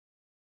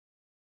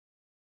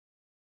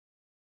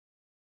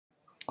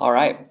All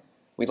right.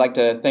 We'd like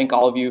to thank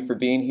all of you for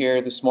being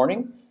here this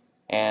morning,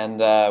 and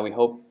we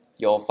hope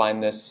you'll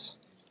find this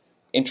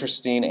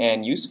interesting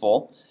and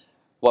useful.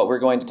 What we're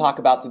going to talk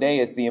about today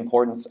is the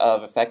importance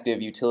of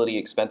effective utility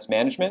expense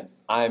management.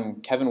 I'm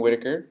Kevin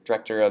Whitaker,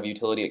 Director of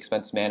Utility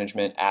Expense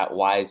Management at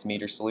Wise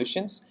Meter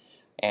Solutions,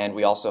 and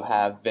we also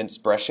have Vince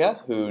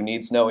Brescia, who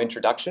needs no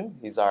introduction.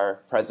 He's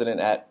our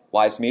president at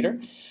Wise Meter,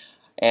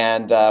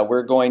 and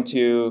we're going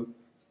to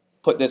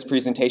put this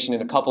presentation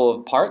in a couple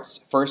of parts.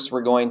 First, we're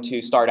going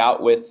to start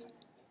out with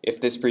if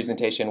this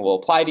presentation will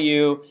apply to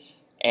you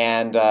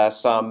and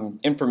some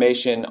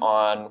information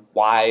on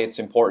why it's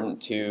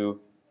important to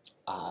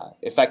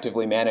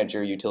effectively manage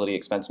your utility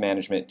expense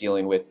management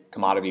dealing with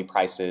commodity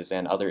prices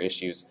and other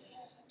issues.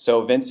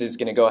 So Vince is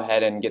going to go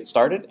ahead and get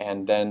started,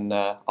 and then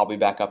I'll be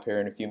back up here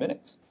in a few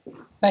minutes.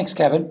 Thanks,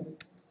 Kevin.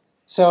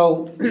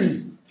 So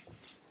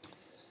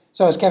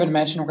as Kevin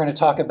mentioned, we're going to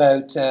talk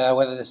about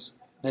whether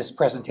this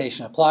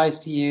presentation applies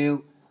to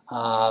you,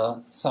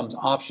 some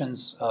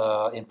options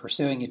in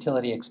pursuing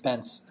utility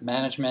expense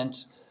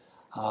management,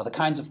 the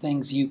kinds of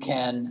things you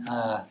can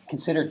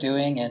consider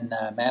doing in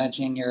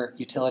managing your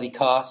utility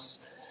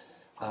costs,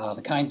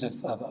 the kinds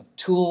of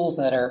tools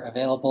that are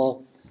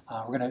available.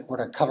 We're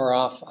going to cover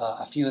off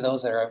a few of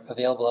those that are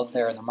available out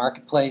there in the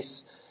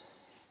marketplace,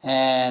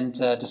 and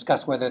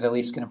discuss whether the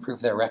Leafs can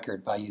improve their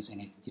record by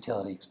using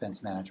utility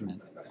expense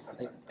management.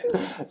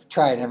 They've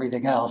tried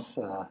everything else.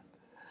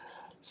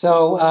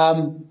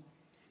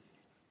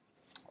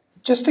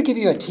 Just to give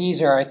you a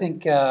teaser, I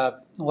think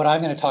what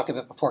I'm going to talk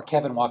about before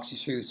Kevin walks you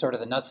through sort of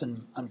the nuts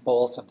and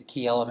bolts of the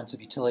key elements of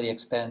utility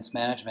expense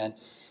management,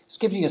 just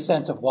give you a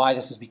sense of why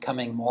this is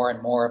becoming more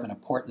and more of an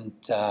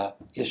important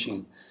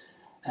issue.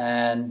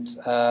 And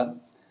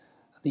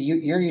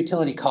your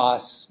utility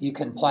costs, you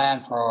can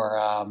plan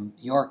for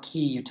your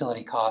key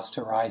utility costs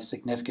to rise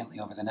significantly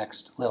over the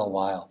next little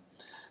while.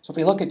 So if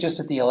we look at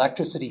just at the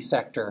electricity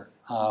sector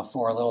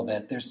for a little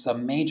bit, there's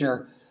some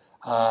major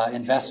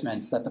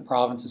investments that the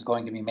province is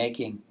going to be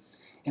making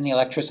in the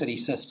electricity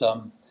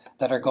system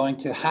that are going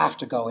to have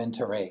to go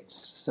into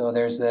rates. So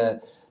there's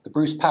the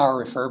Bruce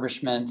Power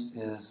refurbishment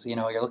is,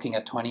 you're looking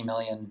at $20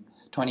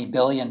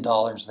 billion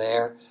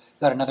there.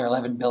 You've got another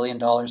 $11 billion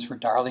for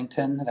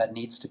Darlington that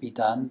needs to be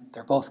done.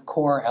 They're both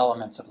core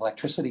elements of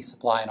electricity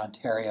supply in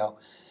Ontario.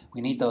 We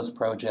need those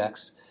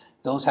projects.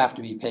 Those have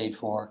to be paid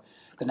for.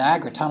 The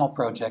Niagara Tunnel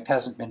project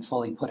hasn't been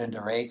fully put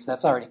into rates.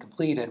 That's already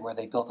completed, where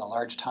they built a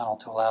large tunnel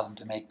to allow them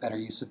to make better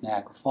use of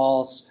Niagara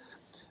Falls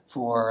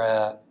for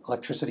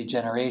electricity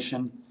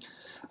generation.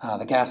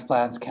 The gas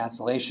plant's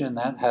cancellation,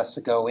 that has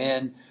to go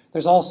in.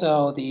 There's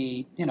also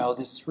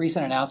this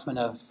recent announcement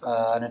of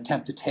an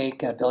attempt to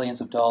take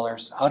billions of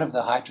dollars out of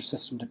the hydro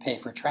system to pay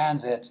for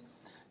transit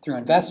through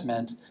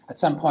investment. At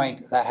some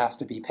point, that has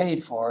to be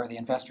paid for. The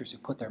investors who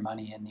put their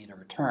money in need a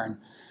return.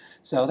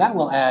 So that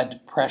will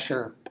add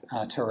pressure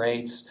to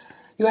rates.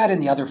 You add in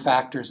the other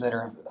factors that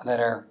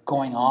are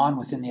going on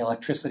within the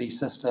electricity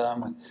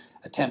system, with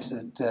attempts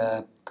at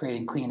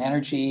creating clean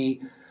energy,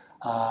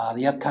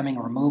 the upcoming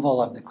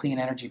removal of the clean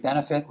energy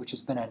benefit, which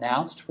has been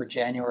announced for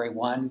January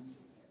 1,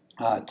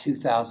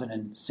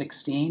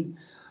 2016.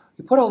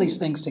 You put all these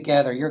things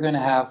together, you're going to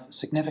have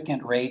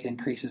significant rate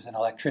increases in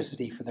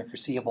electricity for the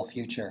foreseeable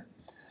future.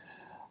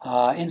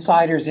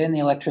 Insiders in the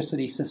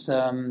electricity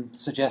system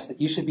suggest that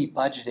you should be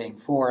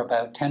budgeting for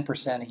about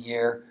 10% a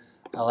year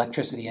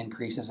electricity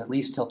increases, at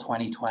least till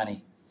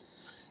 2020.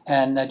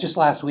 And just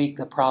last week,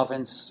 the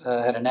province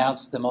had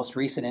announced the most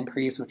recent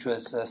increase, which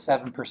was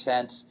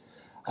 7%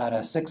 at a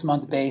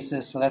 6-month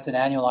basis. So that's an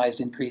annualized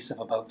increase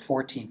of about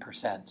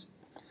 14%.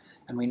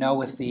 And we know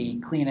with the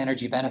clean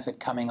energy benefit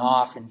coming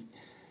off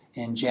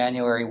in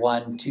January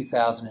 1,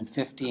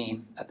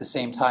 2015, at the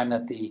same time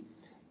that the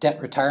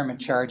debt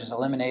retirement charge is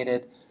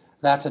eliminated,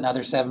 that's another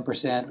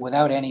 7%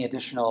 without any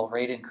additional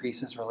rate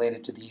increases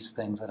related to these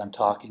things that I'm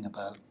talking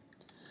about.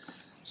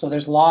 So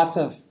there's lots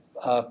of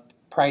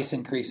price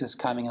increases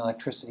coming in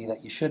electricity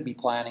that you should be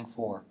planning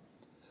for.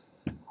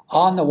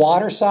 On the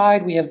water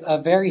side, we have a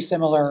very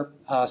similar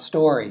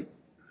story.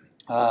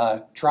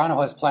 Toronto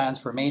has plans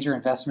for major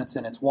investments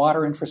in its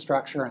water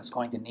infrastructure, and it's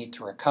going to need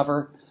to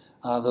recover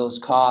those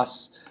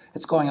costs.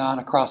 It's going on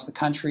across the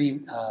country.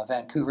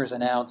 Vancouver's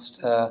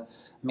announced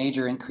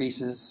major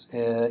increases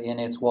in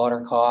its water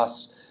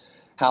costs.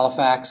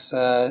 Halifax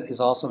is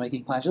also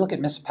making plans. You look at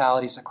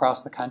municipalities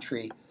across the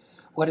country,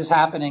 what is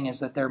happening is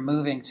that they're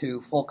moving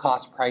to full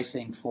cost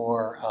pricing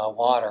for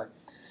water,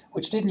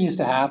 which didn't used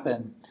to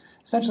happen.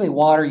 Essentially,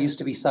 water used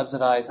to be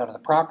subsidized out of the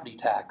property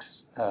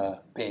tax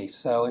base,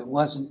 so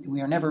we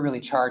were never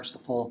really charged the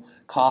full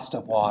cost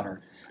of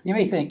water. You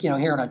may think,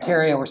 here in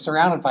Ontario, we're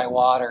surrounded by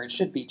water, it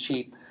should be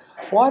cheap.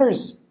 Water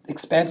is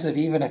expensive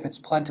even if it's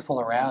plentiful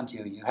around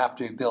you. You have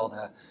to build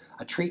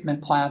a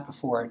treatment plant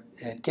before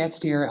it gets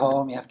to your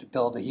home. You have to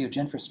build a huge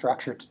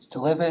infrastructure to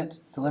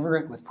deliver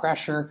it with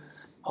pressure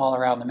all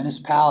around the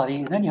municipality,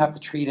 and then you have to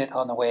treat it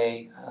on the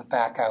way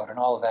back out, and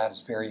all of that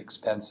is very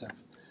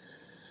expensive.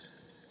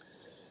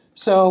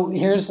 So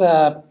here's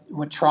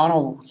what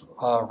Toronto's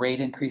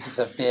rate increases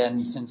have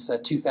been since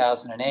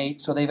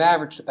 2008. So they've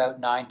averaged about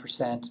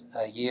 9%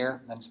 a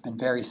year, and it's been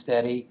very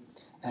steady.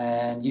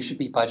 And you should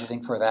be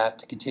budgeting for that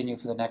to continue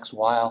for the next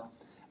while.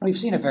 And we've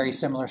seen a very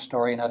similar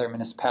story in other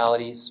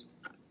municipalities.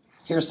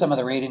 Here's some of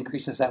the rate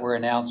increases that were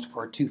announced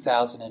for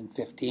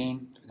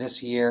 2015,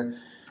 this year,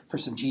 for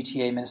some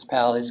GTA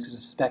municipalities, because I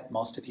suspect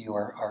most of you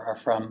are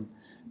from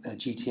the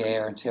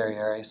GTA or interior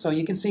area. So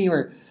you can see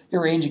you're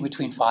ranging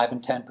between 5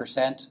 and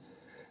 10%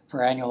 for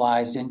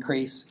annualized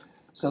increase.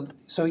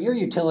 So your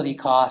utility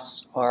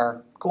costs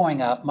are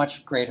going up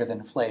much greater than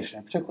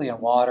inflation, particularly in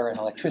water and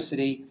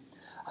electricity.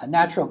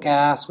 Natural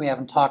gas, we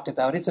haven't talked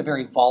about. It's a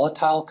very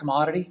volatile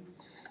commodity.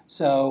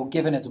 So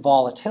given its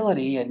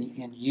volatility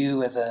and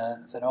you as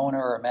an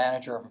owner or a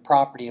manager of a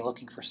property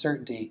looking for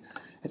certainty,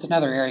 it's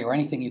another area where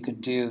anything you can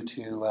do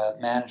to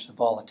manage the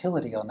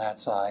volatility on that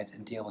side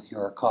and deal with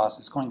your costs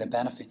is going to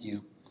benefit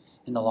you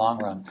in the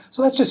long run.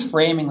 So that's just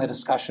framing the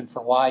discussion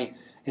for why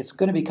it's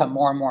going to become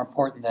more and more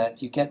important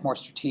that you get more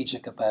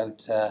strategic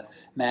about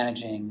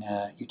managing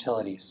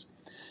utilities.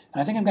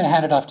 And I think I'm going to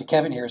hand it off to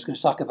Kevin here, who's going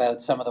to talk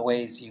about some of the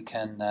ways you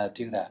can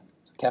do that.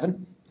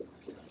 Kevin?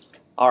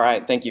 All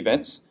right, thank you,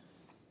 Vince.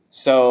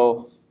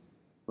 So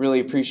really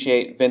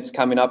appreciate Vince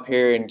coming up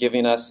here and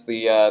giving us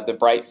the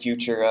bright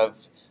future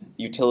of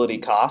utility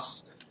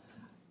costs.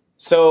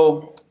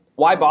 So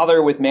why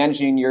bother with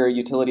managing your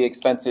utility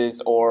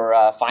expenses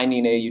or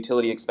finding a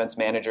utility expense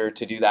manager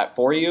to do that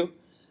for you?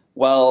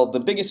 Well, the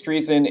biggest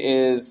reason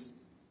is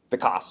the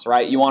costs,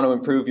 right? You want to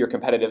improve your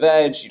competitive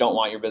edge. You don't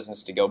want your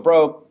business to go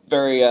broke.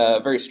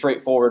 Very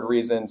straightforward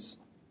reasons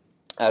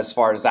as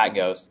far as that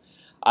goes.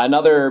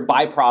 Another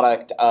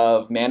byproduct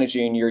of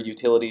managing your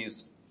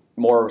utilities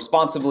more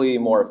responsibly,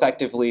 more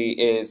effectively,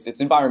 is it's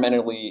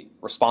environmentally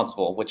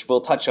responsible, which we'll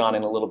touch on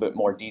in a little bit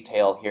more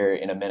detail here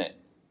in a minute.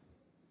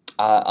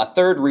 A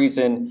third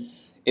reason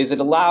is it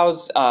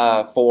allows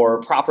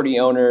for property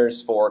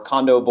owners, for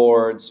condo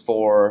boards,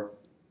 for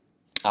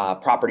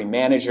property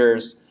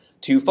managers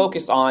to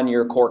focus on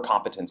your core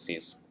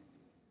competencies.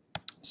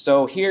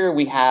 So here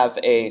we have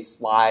a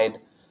slide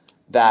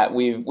that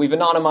we've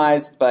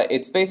anonymized, but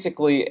it's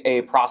basically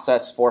a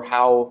process for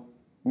how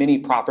many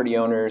property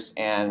owners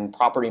and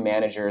property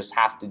managers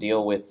have to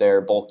deal with their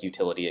bulk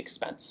utility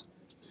expense.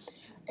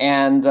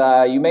 And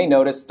you may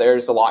notice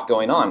there's a lot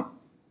going on.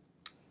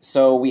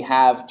 So we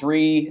have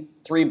three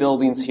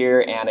buildings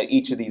here, and at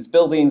each of these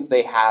buildings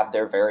they have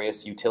their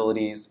various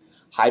utilities: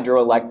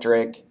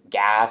 hydroelectric,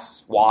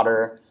 gas,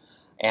 water,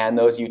 and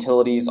those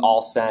utilities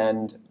all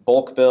send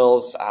bulk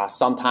bills.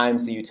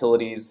 Sometimes the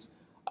utilities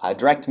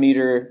direct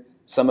meter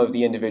some of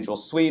the individual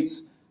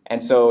suites.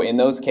 And so in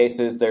those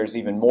cases, there's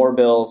even more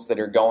bills that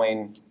are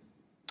going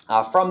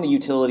from the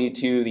utility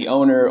to the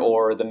owner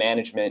or the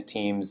management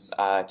teams,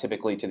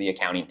 typically to the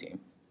accounting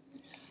team.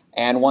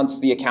 And once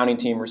the accounting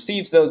team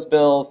receives those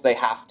bills, they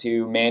have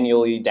to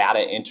manually data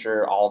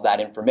enter all of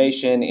that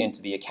information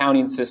into the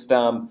accounting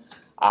system.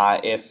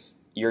 If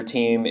your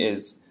team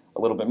is a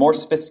little bit more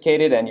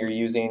sophisticated and you're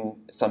using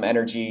some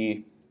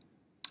energy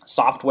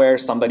software,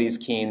 somebody's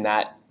keying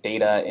that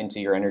data into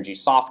your energy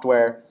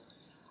software.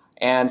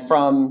 And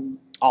from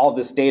all of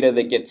this data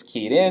that gets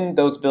keyed in,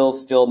 those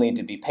bills still need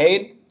to be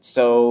paid.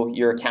 So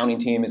your accounting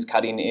team is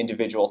cutting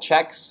individual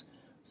checks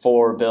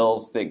for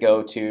bills that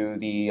go to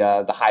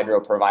the hydro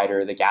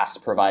provider, the gas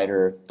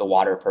provider, the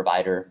water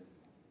provider.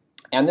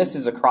 And this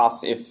is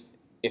across, if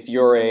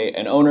you're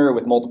an owner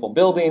with multiple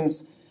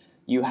buildings,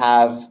 you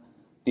have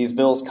these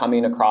bills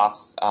coming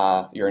across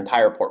your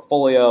entire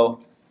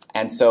portfolio.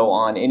 And so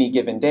on any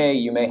given day,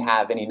 you may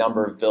have any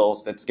number of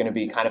bills that's going to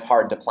be kind of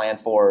hard to plan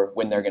for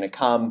when they're going to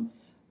come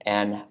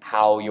and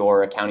how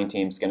your accounting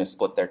team is going to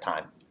split their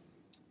time.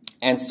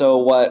 And so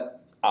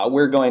what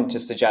we're going to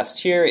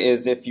suggest here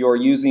is if you're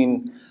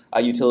using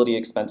a utility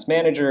expense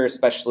manager,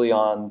 especially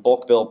on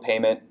bulk bill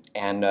payment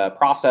and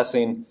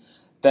processing,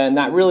 then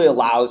that really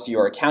allows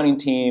your accounting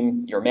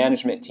team, your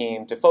management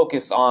team to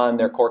focus on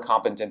their core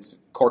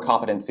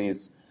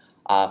competencies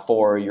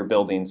for your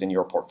buildings in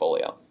your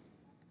portfolio.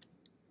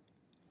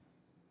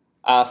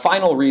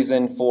 Final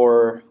reason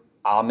for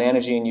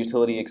managing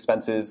utility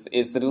expenses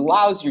is that it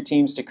allows your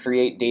teams to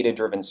create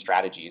data-driven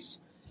strategies.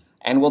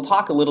 And we'll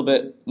talk a little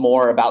bit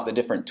more about the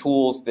different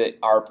tools that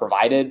are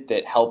provided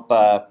that help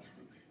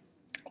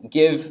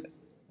give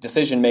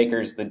decision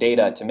makers the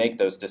data to make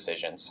those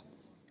decisions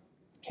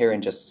here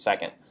in just a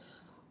second.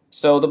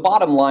 So the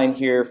bottom line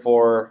here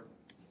for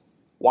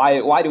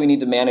why do we need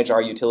to manage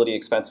our utility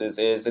expenses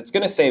is it's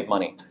going to save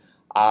money.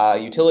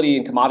 Utility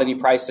and commodity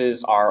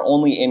prices are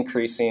only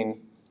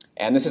increasing.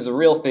 And this is a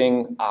real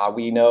thing.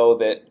 We know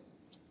that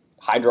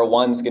Hydro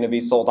 1 is going to be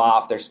sold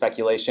off. There's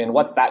speculation.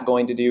 What's that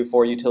going to do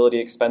for utility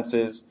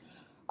expenses?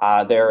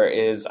 There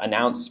is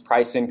announced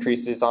price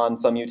increases on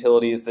some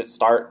utilities that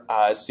start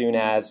as soon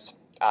as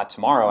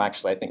tomorrow,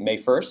 actually, I think May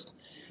 1st.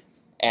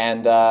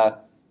 And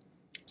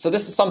so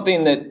this is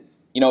something that,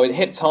 it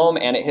hits home,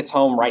 and it hits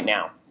home right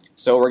now.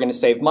 So we're going to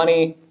save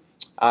money.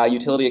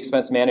 Utility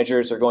expense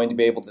managers are going to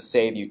be able to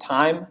save you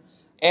time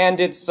And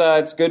it's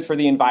good for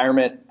the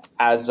environment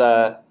as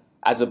a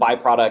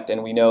byproduct,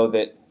 and we know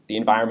that the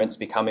environment's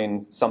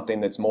becoming something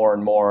that's more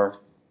and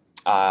more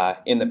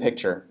in the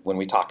picture when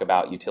we talk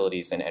about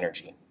utilities and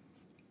energy.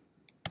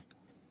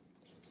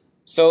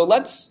 So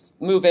let's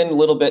move in a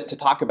little bit to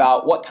talk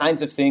about what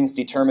kinds of things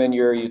determine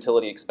your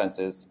utility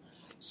expenses.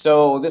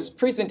 So this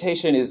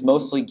presentation is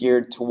mostly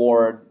geared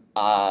toward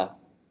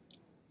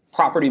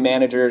property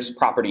managers,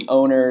 property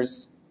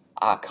owners,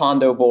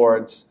 condo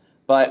boards.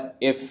 But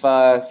if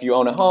you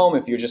own a home,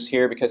 if you're just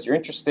here because you're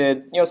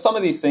interested, some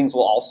of these things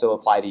will also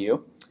apply to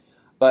you.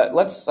 But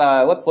let's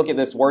look at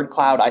this word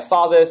cloud. I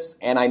saw this,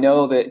 and I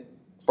know that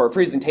for a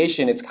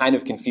presentation, it's kind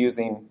of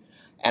confusing.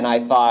 And I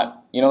thought,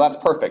 that's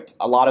perfect.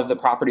 A lot of the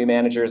property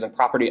managers and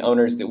property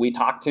owners that we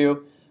talk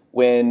to,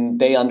 when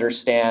they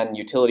understand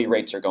utility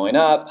rates are going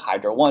up,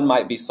 Hydro One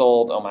might be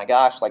sold, oh my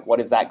gosh, like what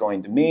is that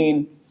going to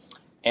mean?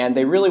 And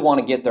they really want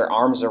to get their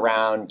arms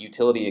around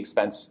utility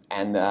expense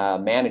and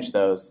manage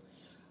those.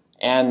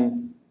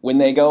 And when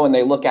they go and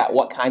they look at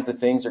what kinds of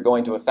things are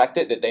going to affect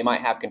it that they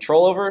might have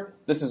control over,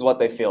 this is what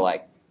they feel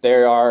like.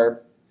 There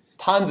are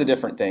tons of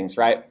different things,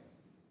 right?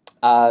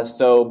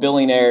 So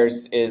billing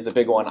errors is a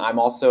big one. I'm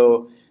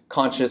also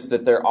conscious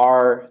that there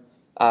are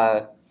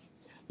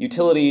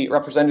utility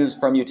representatives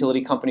from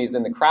utility companies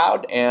in the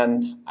crowd,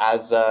 and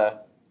as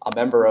a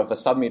member of a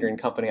submetering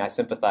company, I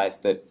sympathize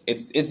that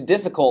it's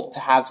difficult to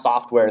have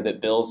software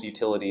that bills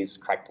utilities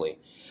correctly.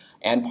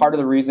 And part of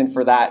the reason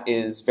for that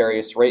is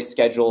various rate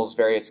schedules,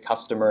 various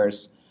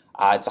customers.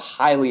 It's a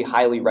highly,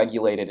 highly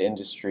regulated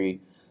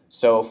industry.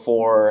 So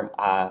for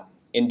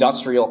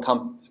industrial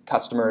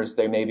customers,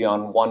 they may be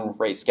on one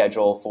rate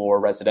schedule. For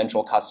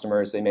residential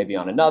customers, they may be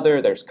on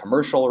another. There's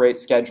commercial rate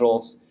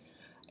schedules.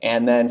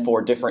 And then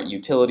for different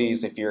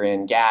utilities, if you're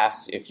in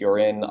gas, if you're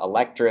in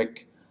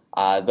electric,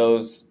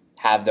 those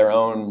have their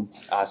own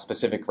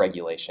specific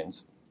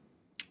regulations.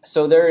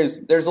 So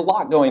there's a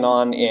lot going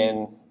on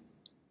in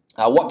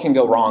what can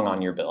go wrong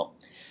on your bill.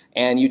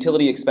 And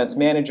utility expense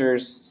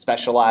managers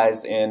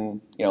specialize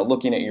in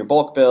looking at your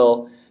bulk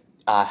bill,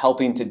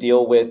 helping to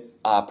deal with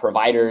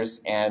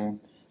providers, and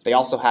they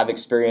also have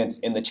experience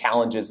in the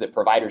challenges that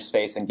providers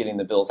face in getting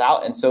the bills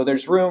out. And so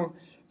there's room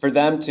for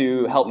them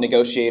to help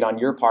negotiate on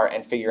your part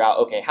and figure out,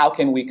 okay, how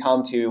can we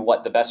come to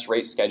what the best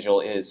rate schedule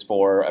is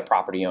for a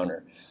property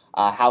owner?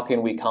 How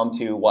can we come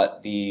to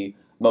what the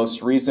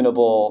most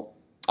reasonable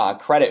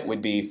credit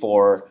would be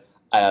for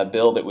a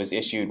bill that was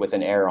issued with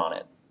an error on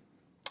it?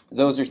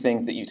 Those are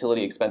things that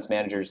utility expense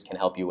managers can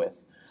help you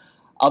with.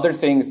 Other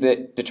things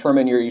that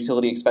determine your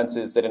utility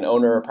expenses that an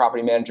owner or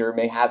property manager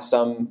may have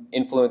some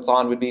influence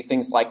on would be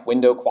things like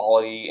window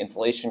quality,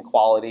 insulation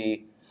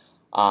quality,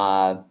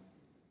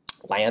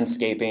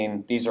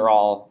 landscaping. These are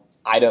all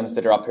items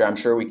that are up here. I'm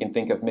sure we can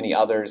think of many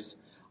others.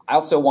 I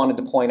also wanted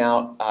to point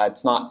out,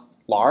 it's not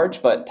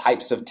large, but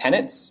types of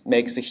tenants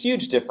makes a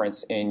huge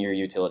difference in your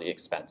utility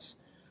expense.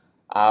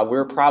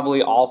 We're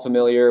probably all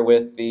familiar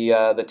with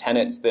the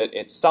tenants that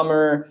it's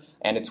summer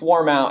and it's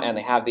warm out and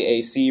they have the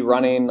AC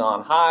running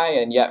on high,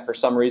 and yet for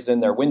some reason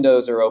their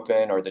windows are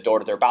open or the door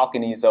to their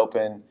balcony is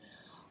open.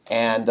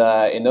 And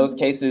in those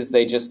cases,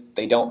 they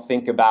don't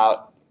think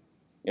about,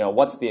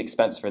 what's the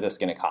expense for this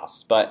going to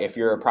cost. But if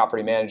you're a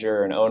property manager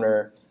or an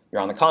owner,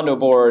 you're on the condo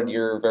board,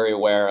 you're very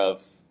aware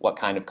of what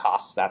kind of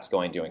costs that's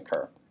going to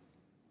incur.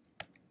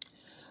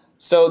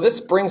 So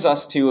this brings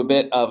us to a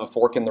bit of a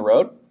fork in the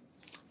road.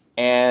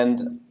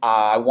 And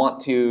I want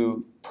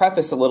to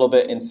preface a little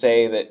bit and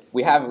say that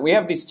we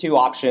have these two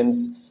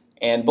options,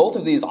 and both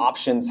of these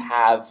options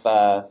have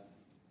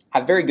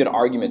very good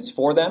arguments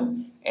for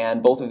them,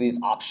 and both of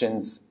these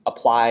options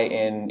apply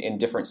in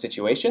different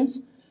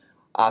situations.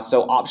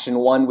 So option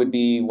one would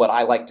be what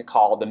I like to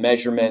call the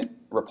measurement,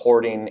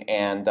 reporting,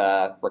 and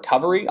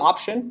recovery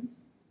option,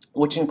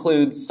 which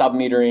includes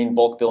submetering,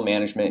 bulk bill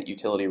management,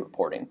 utility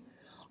reporting.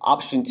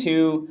 Option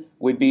two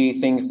would be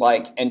things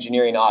like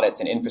engineering audits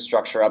and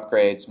infrastructure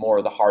upgrades,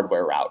 more the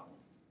hardware route.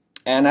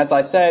 And as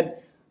I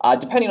said,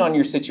 depending on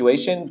your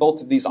situation,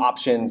 both of these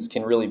options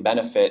can really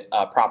benefit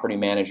a property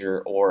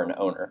manager or an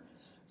owner.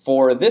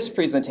 For this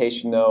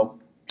presentation, though,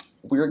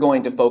 we're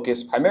going to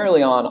focus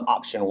primarily on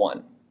option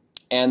one.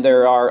 And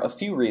there are a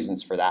few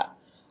reasons for that.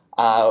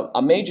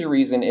 A major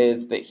reason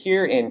is that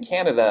here in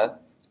Canada,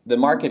 the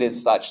market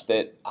is such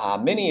that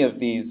many of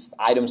these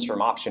items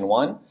from option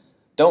one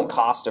don't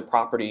cost a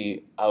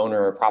property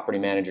owner or property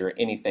manager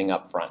anything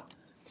up front.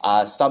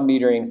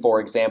 Submetering, for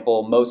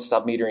example, most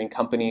submetering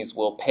companies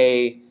will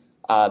pay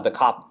the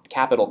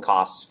capital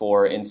costs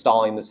for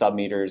installing the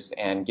submeters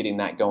and getting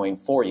that going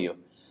for you.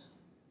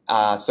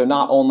 So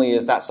not only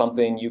is that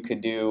something you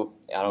could do,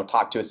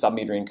 talk to a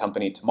submetering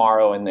company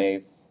tomorrow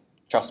and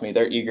trust me,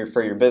 they're eager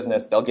for your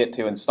business. They'll get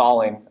to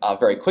installing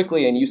very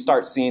quickly, and you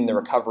start seeing the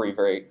recovery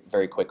very,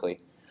 very quickly.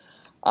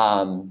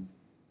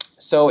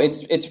 So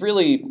it's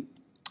really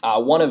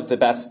one of the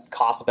best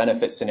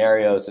cost-benefit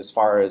scenarios as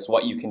far as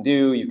what you can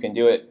do. You can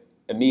do it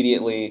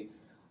immediately.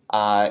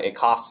 It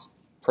costs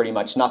pretty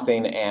much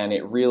nothing, and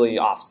it really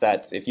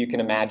offsets, if you can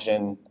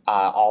imagine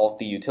all of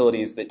the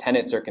utilities that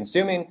tenants are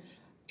consuming,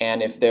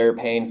 And if they're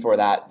paying for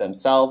that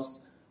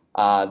themselves,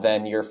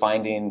 then you're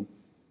finding,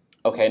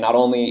 okay, not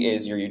only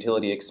is your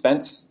utility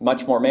expense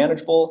much more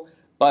manageable,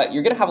 but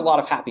you're going to have a lot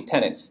of happy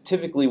tenants.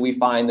 Typically, we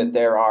find that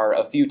there are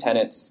a few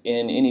tenants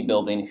in any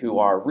building who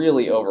are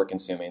really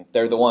over-consuming.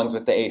 They're the ones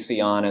with the AC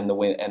on and the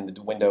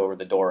window or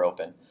the door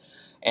open.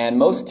 And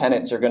most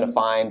tenants are going to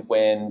find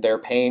when they're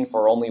paying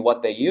for only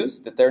what they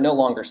use that they're no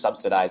longer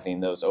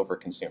subsidizing those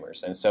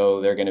over-consumers. And so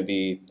they're going to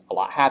be a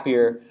lot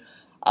happier.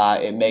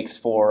 It makes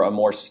for a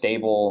more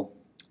stable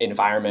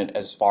environment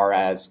as far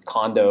as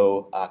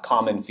condo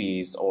common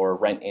fees or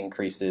rent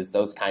increases,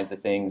 those kinds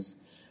of things,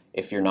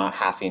 if you're not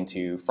having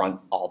to front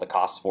all the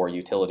costs for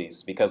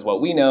utilities. Because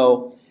what we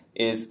know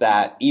is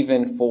that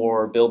even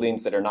for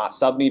buildings that are not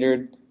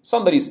sub-metered,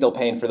 somebody's still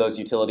paying for those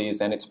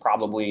utilities, and it's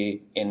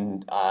probably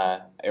in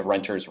a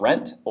renter's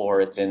rent,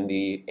 or it's in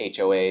the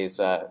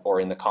HOAs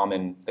or in the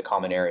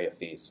common area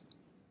fees.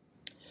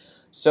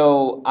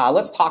 So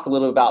let's talk a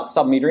little about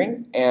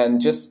sub-metering,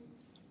 and just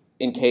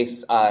in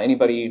case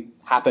anybody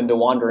happened to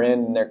wander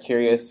in and they're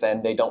curious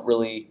and they don't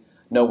really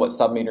know what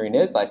sub-metering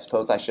is, I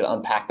suppose I should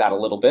unpack that a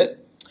little bit.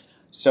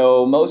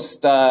 So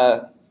most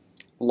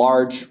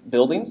large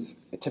buildings,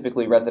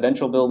 typically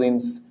residential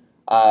buildings,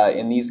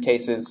 in these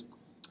cases,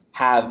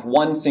 have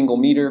one single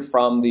meter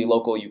from the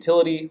local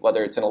utility,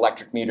 whether it's an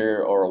electric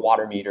meter or a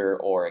water meter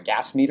or a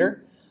gas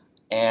meter.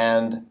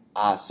 And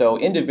so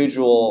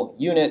individual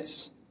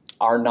units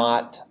are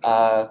not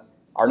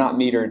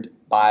metered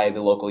by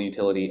the local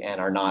utility and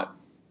are not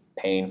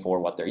paying for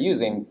what they're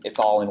using. It's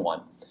all in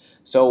one.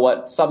 So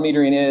what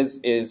sub-metering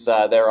is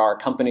there are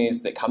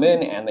companies that come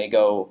in and they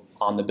go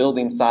on the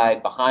building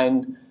side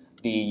behind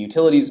the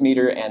utilities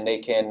meter, and they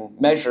can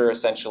measure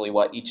essentially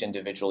what each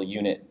individual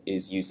unit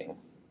is using.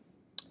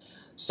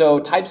 So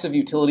types of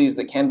utilities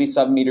that can be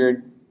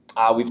sub-metered,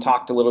 we've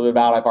talked a little bit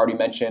about. I've already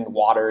mentioned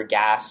water,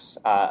 gas,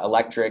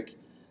 electric.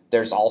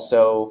 There's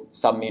also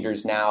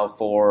sub-meters now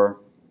for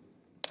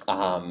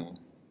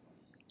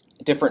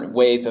different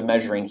ways of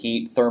measuring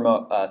heat,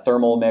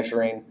 thermal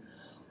measuring.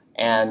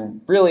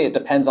 And really it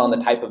depends on the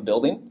type of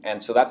building,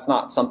 and so that's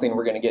not something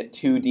we're going to get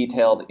too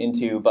detailed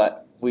into,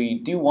 but we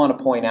do want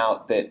to point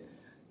out that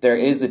there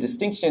is a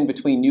distinction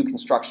between new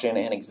construction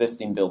and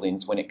existing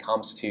buildings when it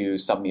comes to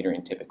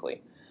sub-metering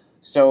typically.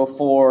 So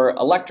for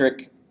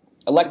electric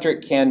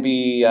sub-meters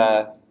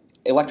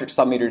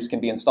can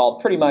be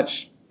installed pretty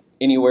much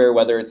anywhere,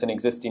 whether it's an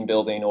existing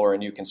building or a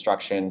new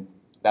construction.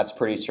 That's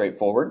pretty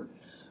straightforward.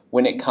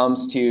 When it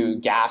comes to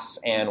gas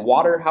and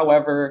water,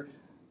 however,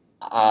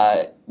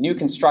 new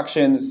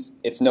constructions,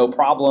 it's no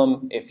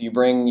problem. If you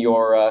bring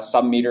your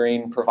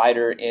sub-metering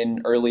provider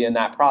in early in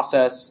that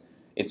process,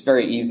 it's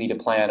very easy to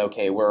plan,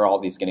 okay, where are all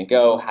these going to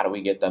go? How do we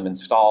get them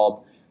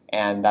installed?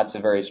 And that's a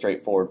very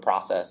straightforward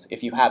process.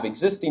 If you have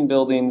existing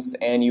buildings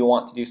and you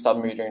want to do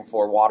sub-metering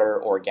for water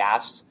or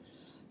gas,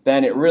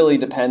 then it really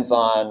depends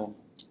on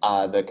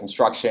the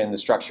construction, the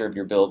structure of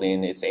your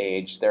building, its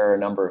age. There are a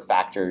number of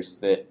factors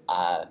that,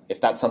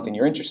 if that's something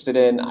you're interested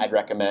in, I'd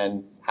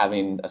recommend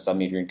having a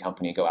sub-metering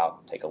company go out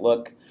and take a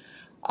look.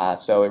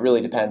 So it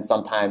really depends.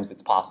 Sometimes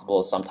it's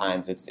possible,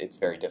 sometimes it's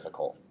very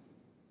difficult.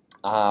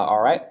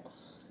 All right,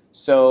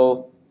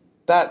 so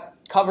that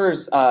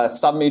covers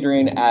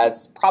sub-metering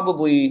as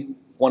probably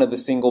one of the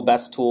single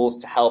best tools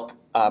to help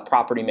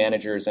property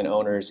managers and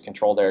owners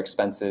control their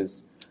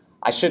expenses.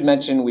 I should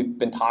mention we've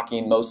been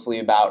talking mostly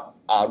about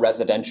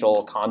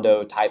residential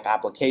condo type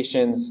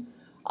applications.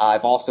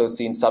 I've also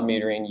seen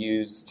sub-metering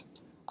used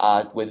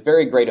with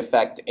very great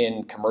effect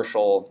in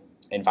commercial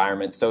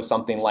environments. So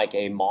something like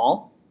a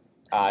mall.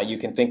 You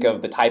can think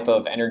of the type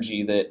of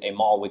energy that a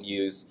mall would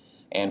use,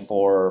 and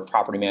for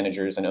property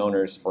managers and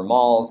owners for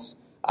malls,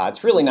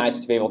 it's really nice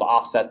to be able to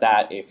offset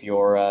that if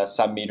you're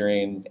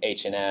sub-metering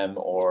H&M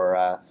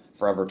or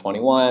Forever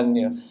 21,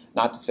 you know,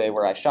 not to say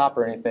where I shop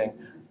or anything,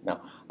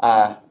 no.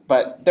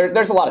 But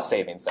there's a lot of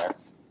savings there.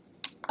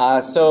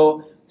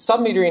 So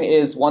sub-metering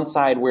is one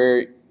side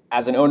where,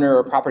 as an owner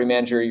or property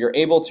manager, you're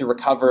able to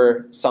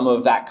recover some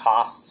of that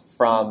costs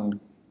from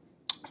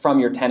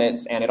your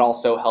tenants, and it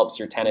also helps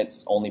your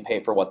tenants only pay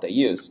for what they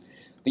use.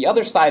 The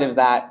other side of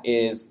that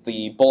is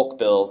the bulk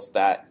bills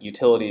that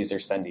utilities are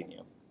sending you.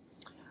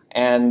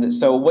 And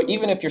so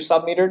even if you're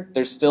sub-metered,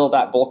 there's still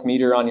that bulk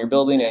meter on your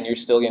building, and you're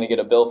still going to get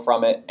a bill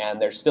from it,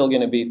 and there's still going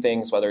to be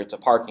things, whether it's a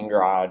parking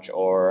garage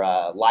or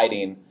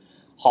lighting,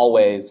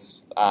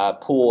 hallways,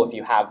 pool if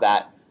you have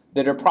that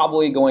are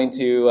probably going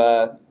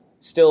to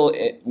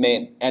it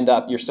may end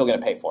up, you're still going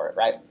to pay for it,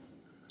 right?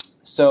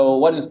 So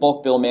what does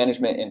bulk bill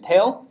management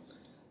entail?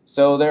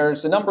 So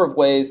there's a number of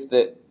ways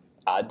that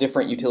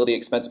different utility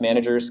expense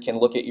managers can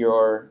look at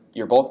your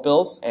bulk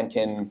bills and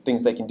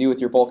things they can do with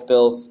your bulk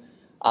bills.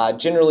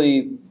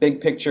 Generally, big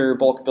picture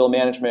bulk bill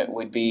management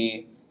would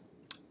be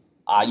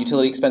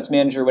utility expense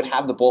manager would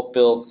have the bulk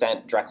bills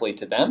sent directly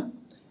to them,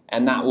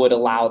 and that would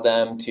allow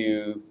them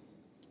to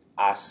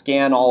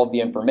scan all of the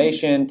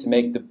information to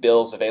make the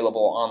bills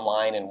available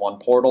online in one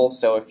portal.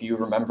 So if you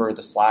remember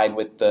the slide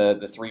with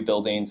the 3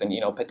 buildings and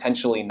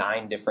potentially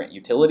 9 different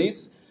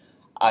utilities,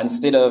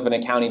 Instead of an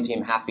accounting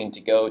team having to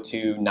go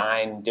to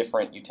 9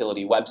 different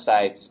utility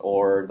websites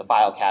or the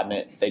file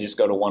cabinet, they just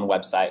go to one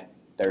website.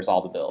 There's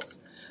all the bills.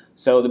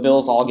 So the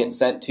bills all get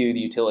sent to the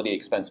utility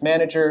expense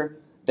manager.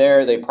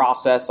 There they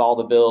process all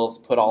the bills,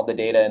 put all the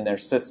data in their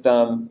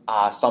system.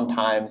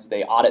 Sometimes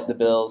they audit the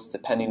bills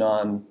depending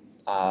on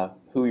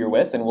who you're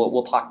with, and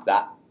we'll talk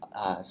that,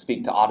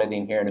 speak to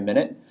auditing here in a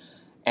minute.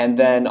 And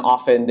then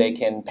often they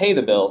can pay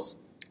the bills.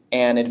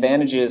 And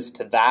advantages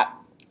to that,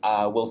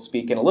 we'll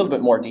speak in a little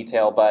bit more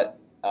detail, but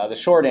the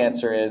short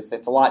answer is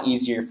it's a lot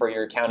easier for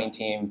your accounting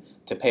team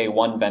to pay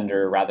one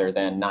vendor rather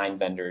than 9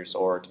 vendors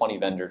or 20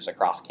 vendors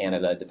across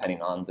Canada,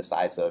 depending on the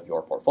size of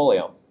your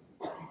portfolio.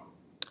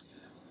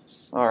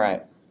 All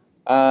right.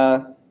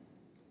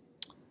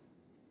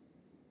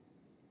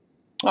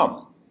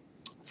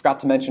 Forgot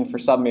to mention for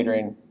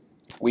submetering,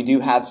 we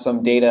do have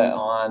some data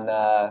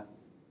on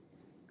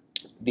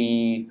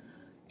the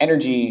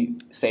energy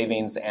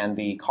savings and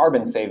the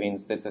carbon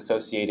savings that's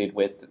associated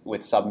with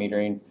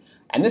submetering.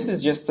 And this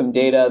is just some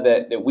data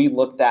that we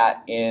looked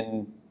at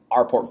in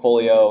our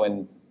portfolio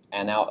and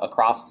out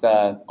across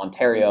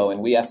Ontario,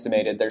 and we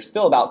estimated there's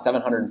still about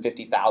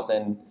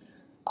 750,000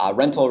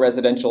 rental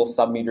residential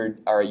submetered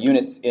or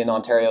units in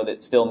Ontario that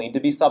still need to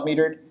be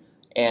submetered.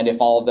 And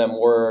if all of them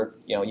were,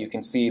 you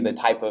can see the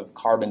type of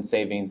carbon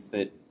savings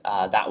that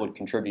that would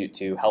contribute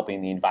to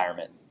helping the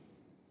environment.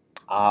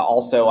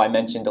 Also, I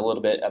mentioned a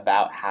little bit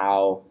about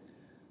how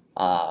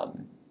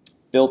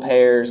bill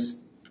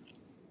payers,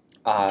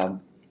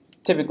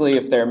 typically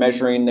if they're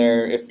measuring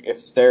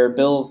if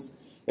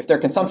their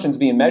consumption's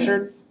being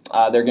measured,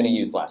 they're going to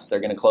use less. They're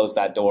going to close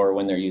that door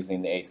when they're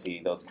using the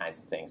AC, those kinds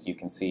of things. You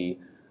can see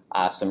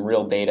some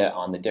real data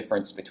on the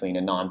difference between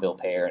a non-bill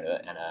payer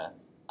and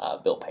a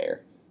bill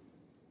payer.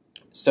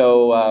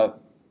 So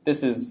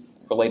this is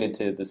related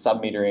to the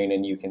submetering,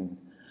 and you can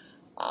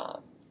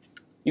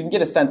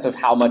get a sense of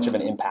how much of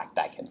an impact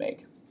that can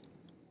make.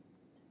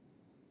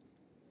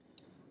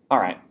 All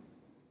right,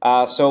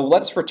 so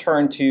let's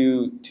return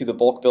to the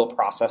bulk bill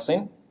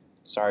processing.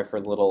 Sorry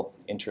for the little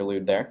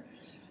interlude there.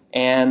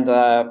 And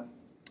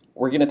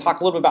we're going to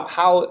talk a little bit about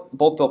how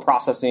bulk bill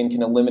processing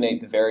can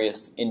eliminate the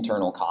various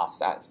internal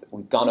costs. As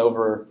we've gone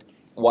over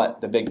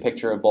what the big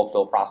picture of bulk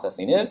bill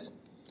processing is,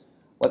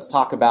 let's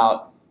talk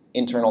about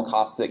internal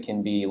costs that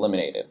can be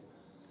eliminated.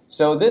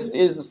 So this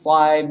is a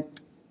slide.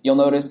 You'll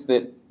notice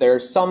that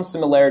there's some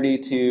similarity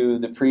to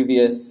the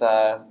previous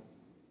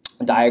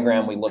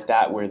diagram we looked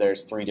at, where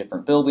there's 3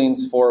 different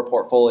buildings for a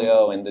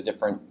portfolio and the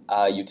different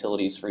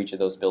utilities for each of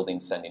those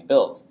buildings sending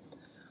bills.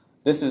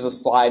 This is a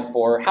slide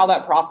for how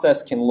that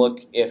process can look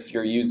if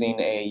you're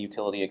using a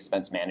utility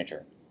expense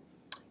manager.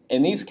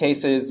 In these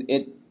cases,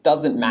 it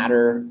doesn't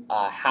matter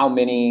how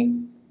many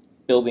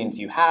buildings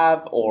you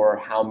have or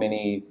how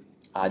many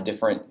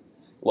different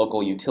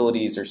local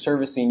utilities are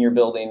servicing your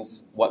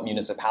buildings, what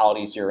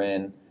municipalities you're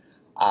in.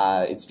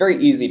 It's very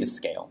easy to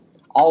scale.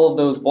 All of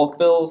those bulk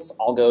bills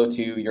all go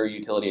to your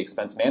utility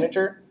expense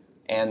manager,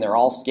 and they're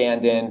all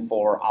scanned in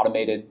for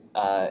automated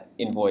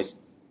invoice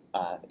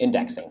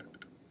indexing.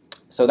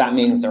 So that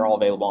means they're all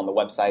available on the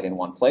website in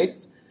one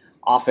place.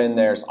 Often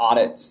there's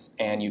audits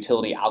and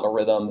utility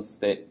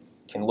algorithms that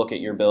can look at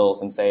your bills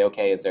and say,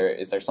 okay, is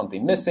there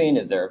something missing?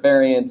 Is there a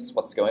variance?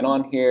 What's going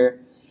on here?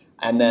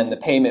 And then the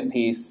payment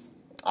piece,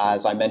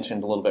 as I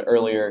mentioned a little bit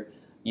earlier,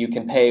 you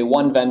can pay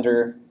one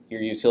vendor,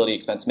 your utility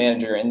expense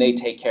manager, and they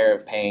take care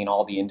of paying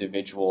all the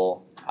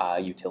individual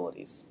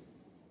utilities.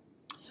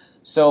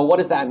 So what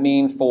does that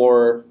mean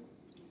for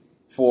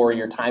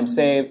your time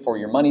saved, for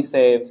your money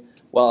saved?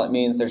 Well, it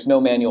means there's no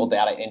manual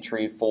data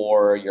entry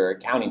for your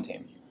accounting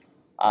team.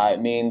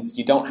 It means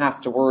you don't have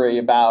to worry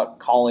about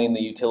calling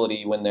the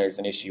utility when there's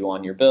an issue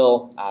on your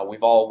bill.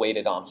 We've all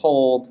waited on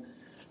hold.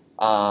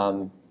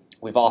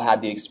 We've all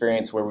had the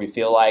experience where we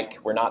feel like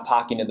we're not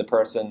talking to the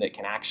person that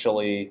can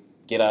actually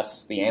get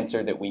us the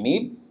answer that we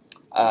need.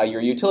 Your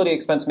utility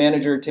expense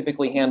manager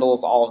typically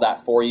handles all of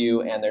that for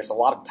you, and there's a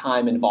lot of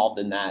time involved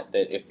in that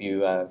if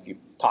you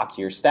talk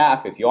to your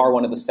staff, if you are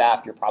one of the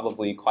staff, you're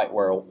probably quite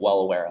well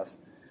aware of.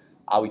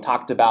 We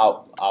talked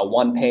about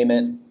one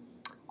payment,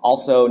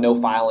 also no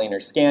filing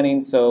or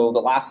scanning. So the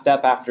last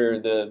step after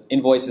the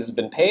invoice has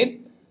been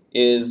paid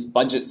is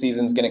budget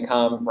season's going to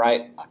come,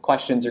 right?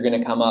 Questions are going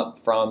to come up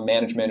from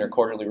management or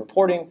quarterly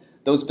reporting.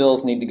 Those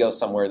bills need to go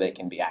somewhere they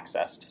can be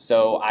accessed.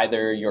 So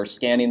either you're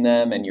scanning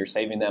them and you're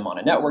saving them on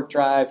a network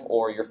drive,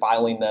 or you're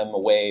filing them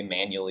away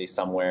manually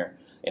somewhere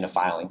in a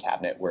filing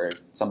cabinet where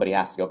somebody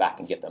has to go back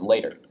and get them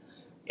later.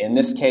 In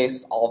this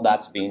case, all of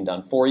that's being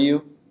done for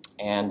you,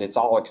 and it's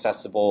all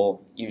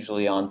accessible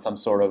usually on some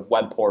sort of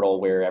web portal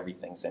where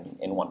everything's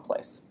in one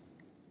place.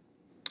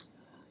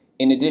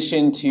 In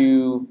addition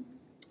to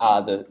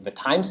the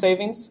time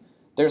savings,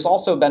 there's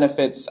also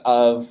benefits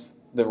of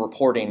the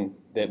reporting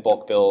that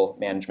bulk bill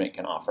management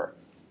can offer.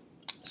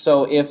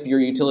 So if your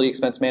utility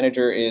expense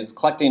manager is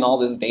collecting all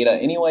this data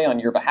anyway on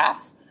your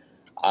behalf,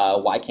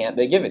 why can't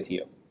they give it to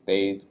you?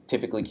 They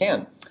typically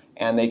can,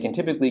 and they can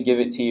typically give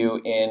it to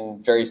you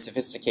in very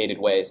sophisticated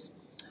ways.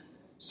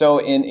 So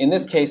in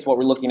this case, what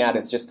we're looking at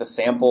is just a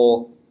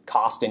sample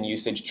cost and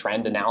usage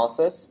trend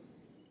analysis.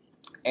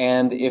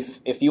 And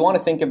if you want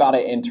to think about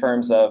it in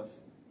terms of,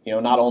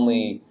 not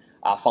only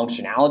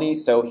functionality,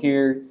 so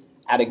here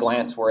at a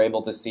glance we're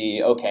able to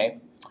see, okay,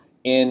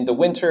 in the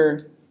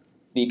winter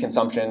the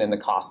consumption and the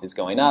cost is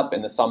going up,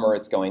 in the summer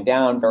it's going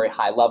down, very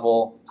high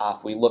level.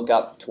 If we look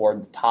up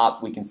toward the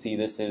top, we can see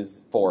this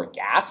is for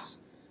gas,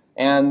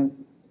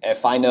 and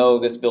if I know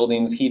this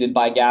building's heated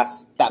by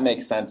gas, that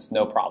makes sense,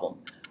 no problem.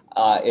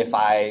 If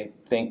I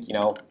think,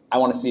 I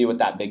want to see what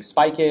that big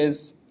spike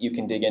is, you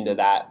can dig into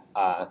that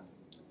a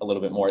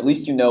little bit more. At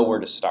least you know where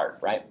to start,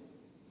 right?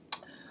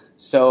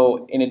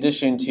 So in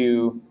addition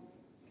to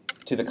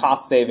the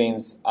cost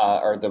savings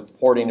or the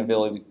reporting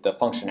ability, the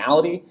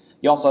functionality,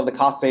 you also have the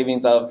cost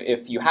savings of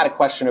if you had a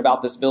question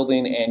about this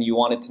building and you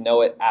wanted to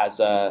know it as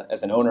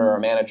an owner or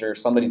a manager,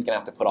 somebody's going to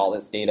have to put all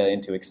this data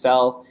into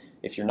Excel.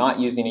 If you're not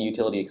using a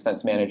utility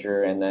expense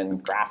manager, and then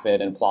graph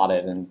it and plot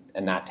it,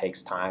 and that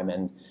takes time,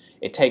 and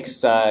it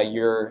takes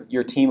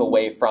your team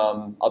away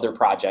from other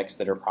projects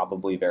that are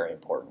probably very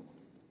important.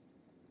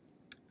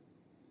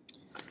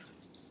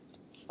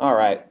 All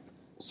right,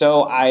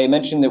 so I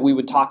mentioned that we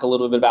would talk a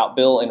little bit about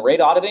bill and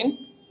rate auditing.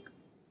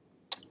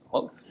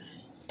 Well,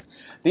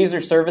 these are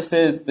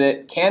services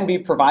that can be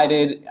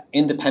provided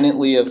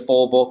independently of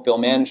full bulk bill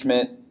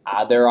management.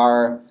 There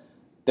are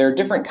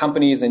different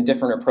companies and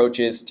different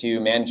approaches to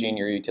managing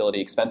your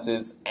utility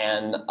expenses,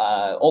 and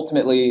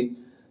ultimately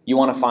you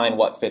want to find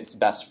what fits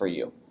best for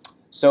you.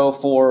 So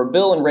for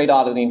bill and rate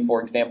auditing, for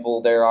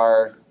example, there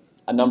are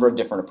a number of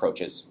different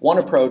approaches. One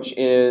approach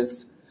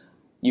is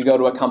you go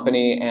to a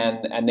company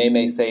and they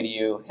may say to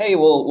you, hey,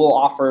 we'll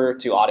offer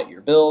to audit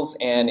your bills,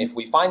 and if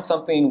we find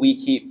something, we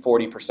keep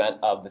 40%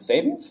 of the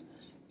savings.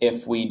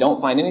 If we don't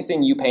find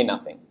anything, you pay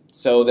nothing.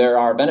 So there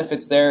are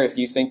benefits there if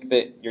you think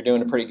that you're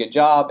doing a pretty good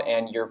job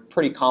and you're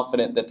pretty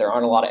confident that there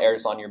aren't a lot of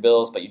errors on your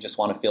bills, but you just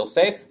want to feel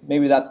safe.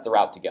 Maybe that's the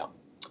route to go.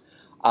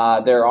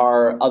 There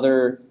are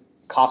other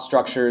cost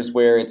structures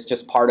where it's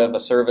just part of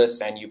a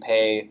service and you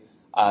pay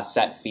a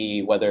set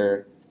fee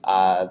whether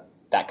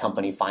that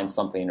company finds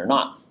something or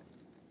not.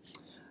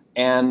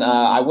 And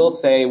I will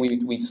say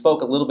we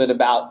spoke a little bit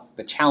about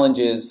the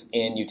challenges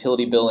in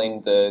utility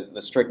billing,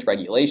 the strict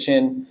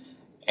regulation.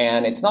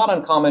 And it's not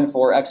uncommon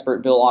for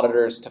expert bill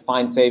auditors to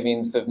find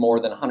savings of more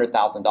than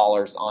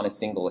 $100,000 on a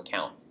single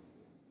account.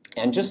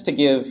 And just to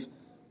give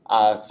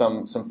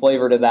some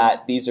flavor to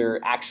that, these are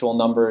actual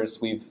numbers.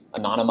 We've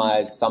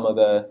anonymized some of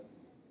the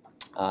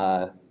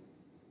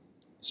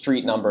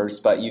street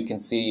numbers, but you can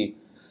see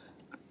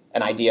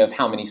an idea of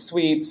how many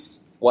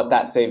suites, what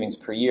that savings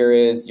per year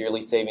is,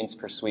 yearly savings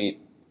per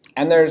suite.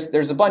 And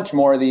there's a bunch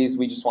more of these.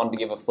 We just wanted to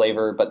give a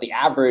flavor, but the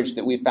average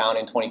that we found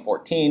in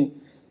 2014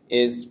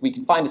 is we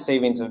can find a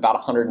savings of about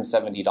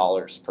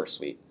 $170 per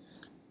suite.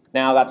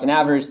 Now that's an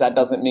average. That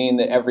doesn't mean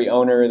that every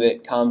owner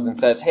that comes and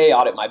says, hey,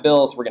 audit my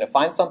bills, we're going to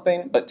find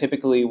something, but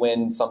typically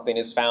when something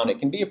is found, it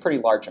can be a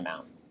pretty large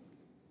amount.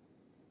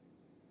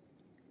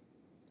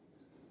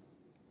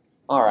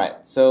 All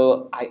right,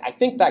 so I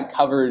think that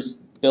covers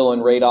bill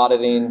and rate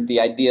auditing. The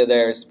idea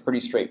there is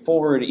pretty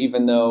straightforward,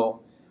 even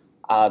though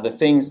the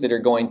things that are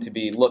going to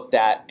be looked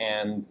at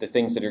and the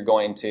things that are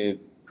going to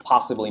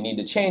possibly need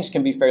to change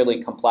can be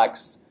fairly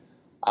complex.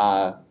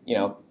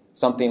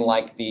 Something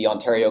like the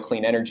Ontario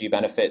Clean Energy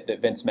benefit that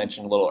Vince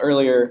mentioned a little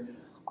earlier,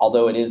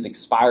 although it is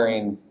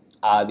expiring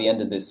the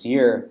end of this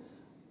year,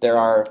 there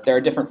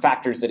are different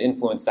factors that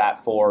influence that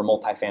for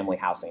multifamily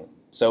housing.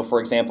 So for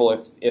example,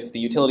 if the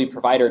utility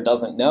provider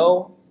doesn't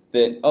know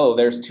that, oh,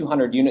 there's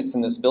 200 units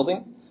in this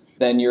building,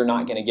 then you're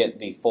not going to get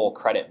the full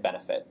credit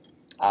benefit.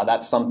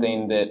 That's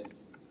something that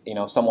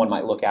someone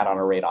might look at on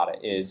a rate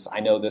audit is, I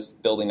know this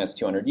building has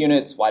 200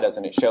 units, why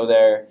doesn't it show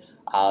there?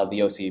 The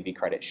OCEB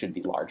credit should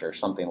be larger,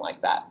 something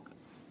like that.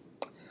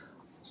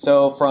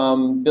 So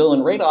from bill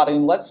and rate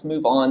auditing, let's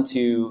move on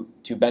to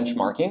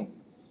benchmarking.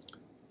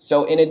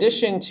 So in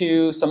addition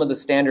to some of the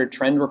standard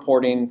trend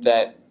reporting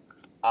that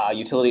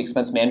utility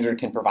expense manager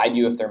can provide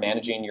you if they're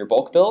managing your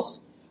bulk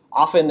bills,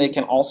 often they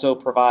can also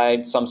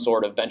provide some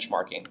sort of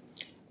benchmarking.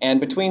 And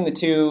between the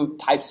two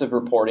types of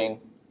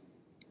reporting,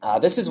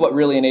 this is what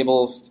really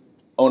enables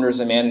owners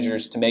and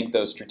managers to make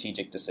those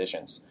strategic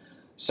decisions.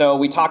 So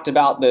we talked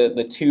about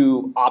the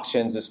two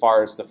options as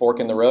far as the fork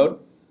in the road.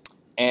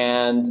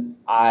 And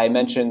I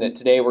mentioned that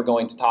today we're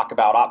going to talk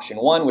about option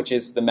one, which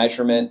is the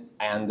measurement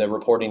and the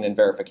reporting and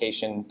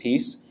verification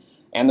piece.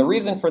 And the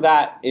reason for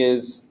that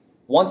is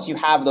once you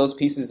have those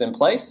pieces in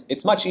place,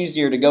 it's much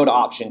easier to go to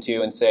option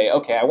two and say,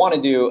 okay, I want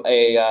to do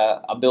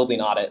a building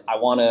audit. I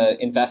want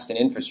to invest in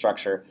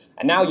infrastructure.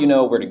 And now you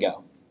know where to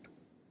go.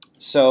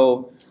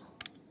 So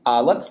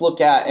let's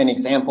look at an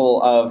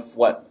example of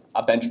what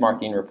a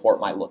benchmarking report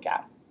might look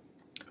at.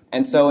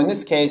 And so in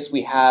this case,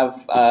 we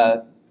have,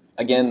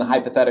 again, the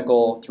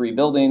hypothetical 3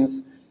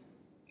 buildings.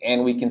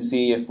 And we can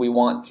see if we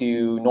want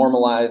to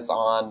normalize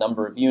on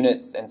number of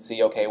units and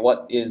see, okay,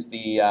 what is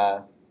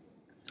the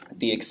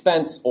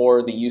expense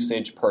or the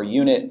usage per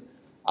unit.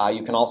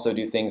 You can also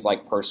do things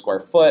like per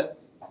square foot.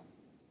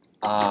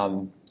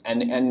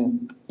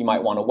 and you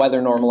might want to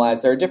weather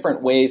normalize. There are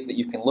different ways that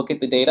you can look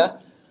at the data,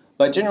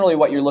 but generally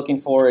what you're looking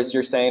for is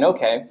you're saying,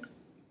 okay,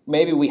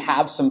 maybe we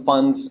have some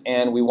funds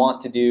and we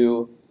want to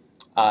do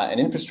an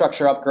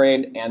infrastructure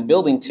upgrade, and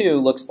building 2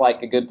 looks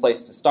like a good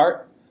place to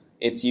start.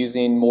 It's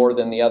using more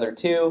than the other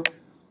 2.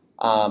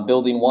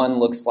 Building 1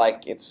 looks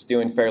like it's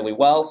doing fairly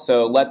well,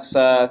 so let's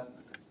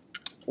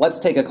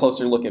take a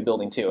closer look at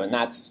building 2, and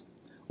that's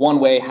one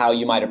way how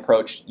you might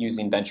approach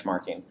using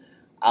benchmarking.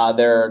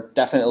 There are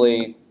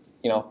definitely,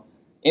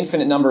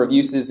 infinite number of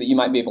uses that you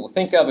might be able to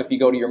think of. If you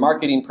go to your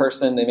marketing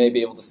person, they may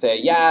be able to say,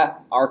 yeah,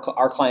 our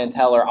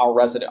clientele or our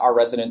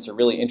residents are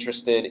really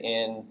interested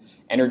in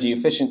energy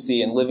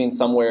efficiency and living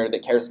somewhere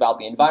that cares about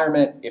the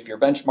environment. If you're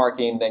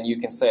benchmarking, then you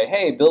can say,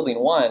 hey, building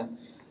 1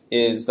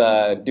 is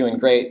doing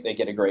great, they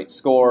get a great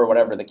score,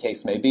 whatever the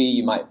case may be.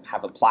 You might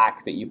have a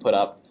plaque that you put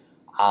up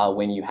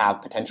when you have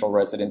potential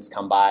residents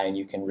come by, and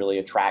you can really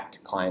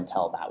attract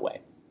clientele that way.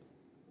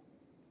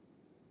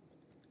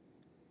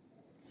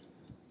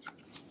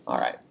 All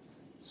right,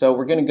 so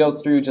we're going to go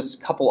through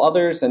just a couple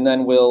others, and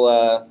then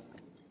we'll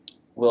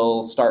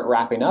start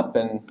wrapping up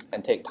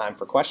and take time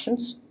for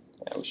questions.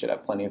 Yeah, we should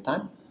have plenty of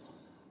time.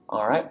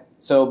 All right,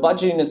 so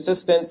budgeting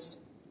assistance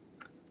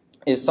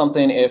is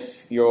something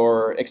if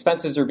your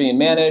expenses are being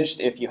managed,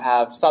 if you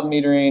have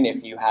submetering,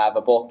 if you have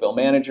a bulk bill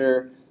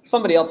manager,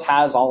 somebody else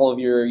has all of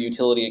your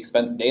utility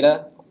expense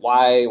data.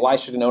 Why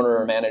should an owner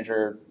or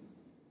manager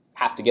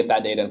have to get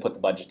that data and put the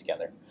budget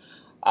together?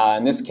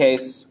 In this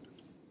case,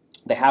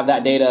 they have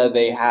that data,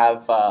 they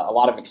have a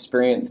lot of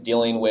experience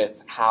dealing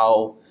with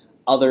how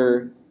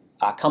other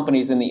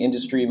companies in the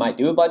industry might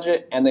do a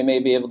budget, and they may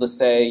be able to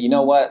say, you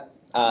know what,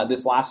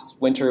 this last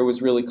winter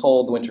was really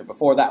cold, the winter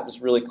before that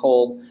was really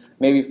cold,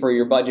 maybe for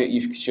your budget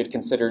you should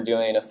consider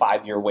doing a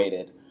 5-year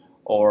weighted,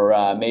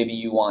 or maybe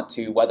you want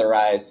to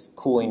weatherize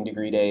cooling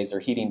degree days or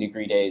heating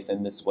degree days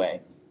in this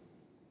way.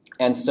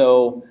 And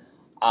so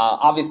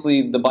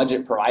obviously the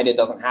budget provided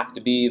doesn't have to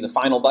be the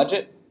final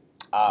budget.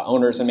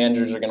 Owners and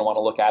managers are going to want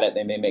to look at it.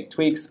 They may make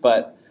tweaks,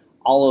 but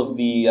all of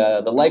the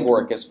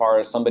legwork as far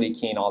as somebody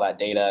keying all that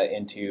data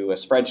into a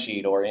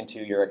spreadsheet or into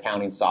your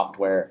accounting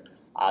software,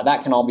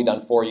 that can all be done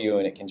for you,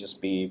 and it can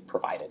just be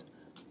provided.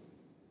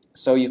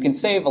 So you can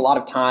save a lot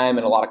of time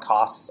and a lot of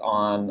costs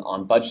on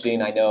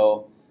budgeting. I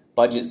know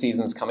budget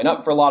season's coming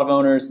up for a lot of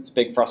owners. It's a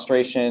big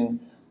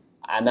frustration.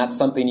 And that's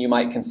something you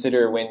might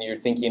consider when you're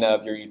thinking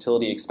of your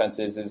utility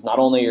expenses, is not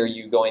only are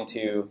you going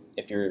to,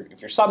 if you're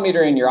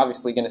submetering, you're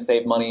obviously going to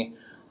save money.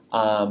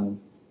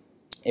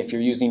 If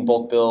you're using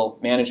bulk bill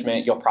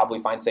management, you'll probably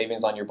find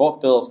savings on your bulk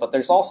bills, but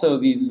there's also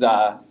these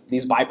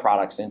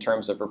byproducts in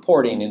terms of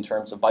reporting, in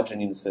terms of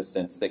budgeting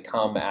assistance that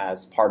come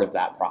as part of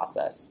that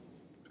process.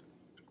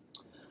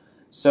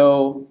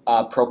 So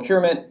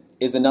procurement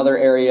is another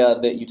area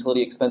that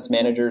utility expense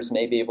managers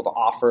may be able to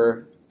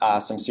offer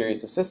some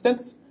serious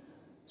assistance.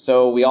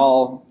 So we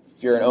all,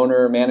 if you're an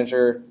owner or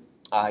manager,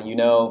 you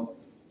know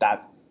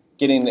that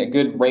getting a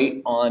good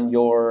rate on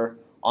your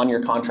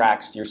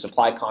contracts, your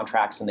supply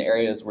contracts in the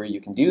areas where you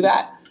can do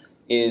that,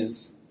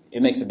 it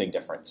makes a big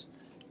difference.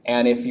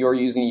 And if you're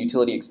using a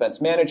utility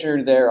expense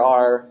manager, there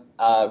are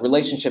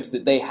relationships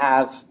that they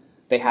have.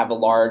 They have a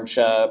large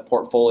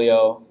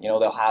portfolio.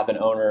 They'll have an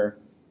owner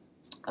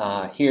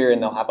here,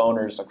 and they'll have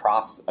owners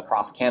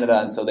across Canada,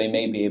 and so they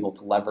may be able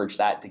to leverage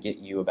that to get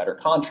you a better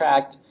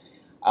contract.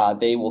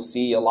 They will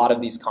see a lot of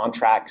these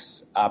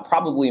contracts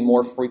probably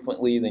more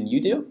frequently than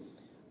you do,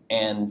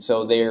 and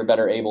so they're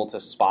better able to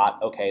spot,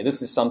 okay,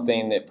 this is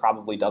something that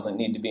probably doesn't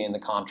need to be in the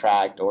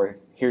contract, or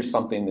here's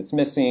something that's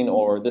missing,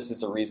 or this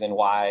is a reason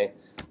why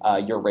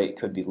your rate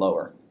could be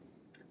lower.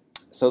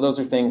 So those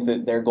are things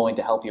that they're going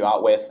to help you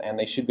out with, and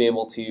they should be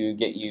able to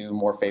get you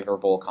more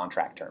favorable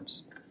contract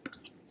terms.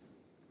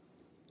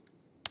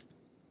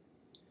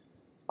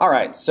 All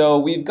right, so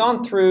we've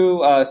gone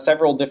through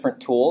several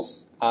different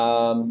tools.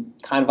 Kind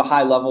of a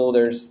high level,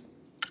 there's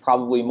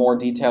probably more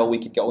detail we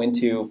could go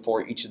into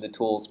for each of the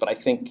tools, but I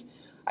think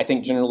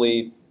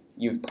generally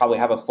you probably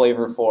have a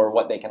flavor for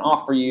what they can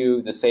offer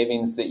you, the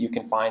savings that you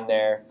can find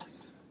there,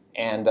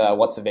 and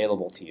what's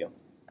available to you.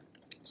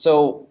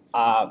 So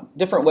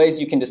different ways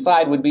you can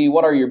decide would be,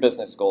 what are your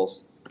business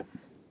goals?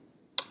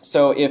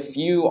 So if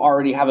you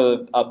already have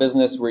a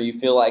business where you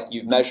feel like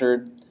you've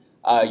measured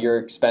your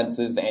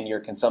expenses and your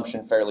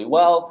consumption fairly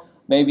well,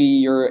 maybe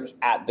you're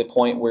at the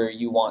point where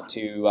you want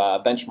to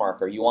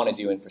benchmark, or you want to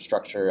do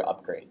infrastructure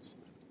upgrades.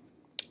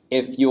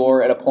 If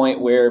you're at a point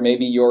where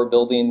maybe you're a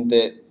building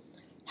that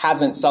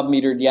hasn't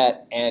submetered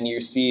yet, and you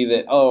see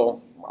that,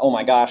 oh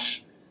my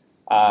gosh,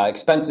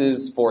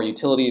 expenses for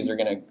utilities are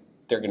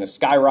they're gonna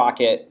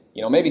skyrocket,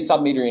 maybe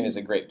submetering is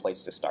a great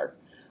place to start.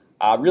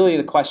 Really,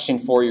 the question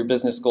for your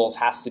business goals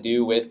has to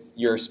do with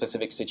your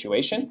specific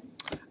situation,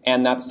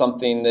 and that's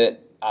something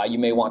that you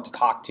may want to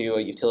talk to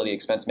a utility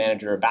expense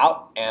manager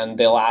about, and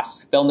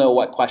they'll know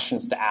what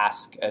questions to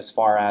ask as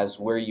far as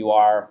where you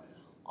are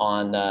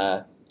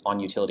on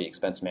utility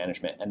expense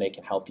management, and they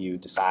can help you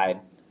decide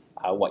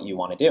what you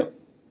want to do.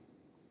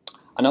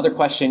 Another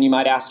question you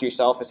might ask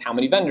yourself is, how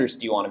many vendors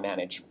do you want to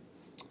manage?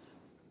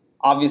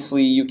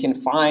 Obviously, you can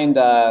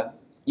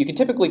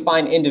typically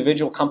find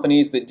individual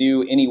companies that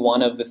do any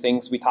one of the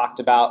things we talked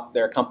about.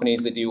 There are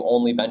companies that do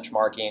only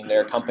benchmarking.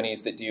 There are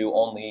companies that do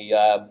only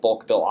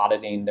bulk bill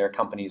auditing. There are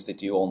companies that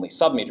do only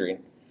submetering.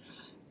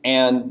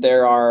 And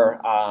there are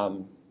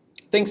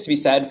things to be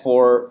said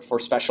for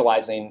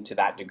specializing to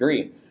that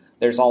degree.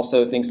 There's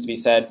also things to be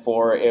said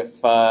for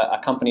if a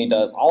company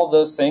does all of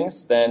those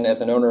things, then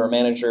as an owner or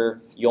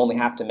manager, you only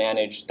have to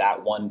manage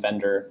that one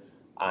vendor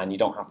and you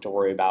don't have to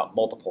worry about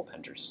multiple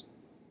vendors.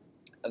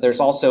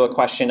 There's also a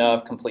question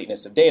of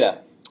completeness of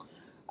data.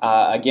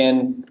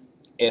 Again,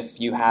 if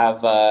you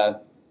have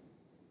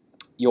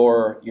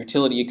your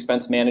utility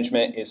expense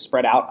management is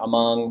spread out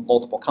among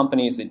multiple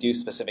companies that do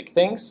specific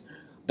things,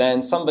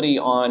 then somebody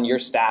on your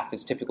staff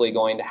is typically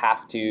going to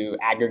have to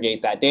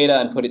aggregate that data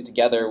and put it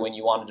together when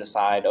you want to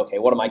decide, okay,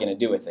 what am I going to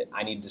do with it?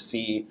 I need to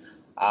see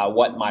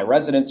what my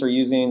residents are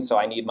using, so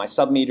I need my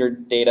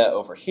submetered data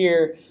over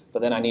here,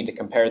 but then I need to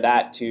compare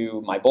that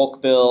to my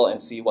bulk bill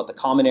and see what the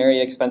common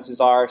area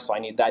expenses are, so I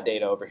need that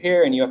data over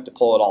here, and you have to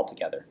pull it all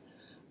together.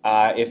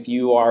 If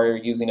you are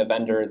using a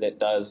vendor that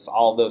does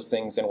all of those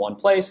things in one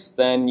place,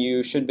 then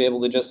you should be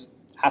able to just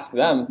ask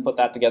them, put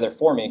that together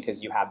for me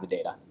because you have the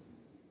data.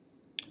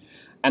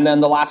 And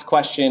then the last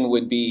question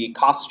would be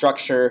cost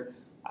structure,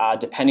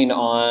 depending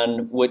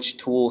on which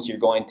tools you're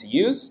going to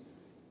use.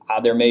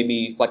 There may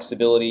be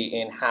flexibility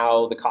in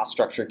how the cost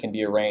structure can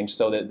be arranged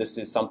so that this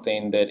is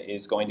something that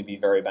is going to be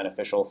very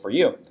beneficial for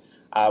you.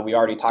 We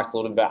already talked a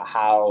little bit about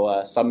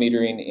how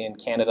submetering in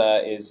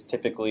Canada is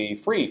typically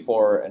free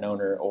for an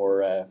owner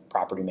or a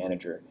property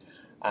manager.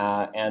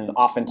 And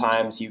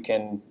oftentimes you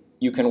can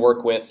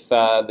work with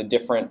the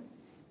different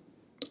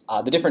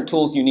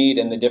tools you need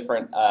and the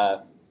different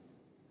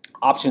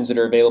options that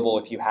are available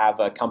if you have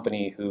a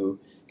company who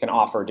can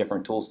offer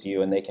different tools to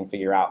you and they can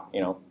figure out,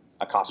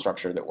 a cost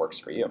structure that works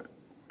for you.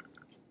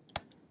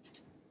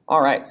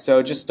 All right,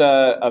 so just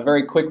a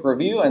very quick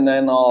review, and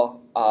then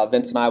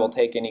Vince and I will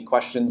take any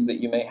questions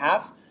that you may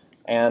have,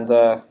 and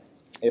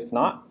if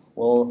not,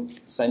 we'll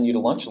send you to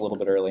lunch a little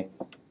bit early.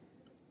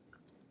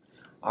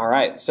 All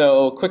right,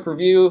 so quick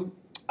review.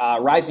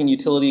 Rising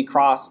utility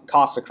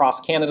costs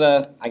across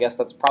Canada. I guess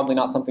that's probably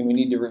not something we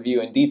need to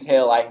review in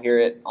detail. I hear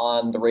it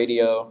on the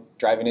radio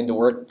driving into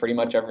work pretty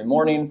much every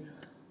morning.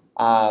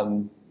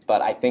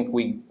 But I think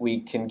we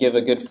can give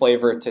a good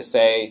flavor to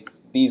say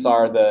these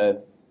are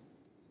the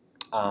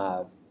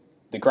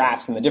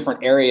graphs in the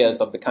different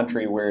areas of the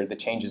country where the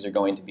changes are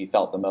going to be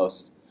felt the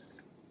most.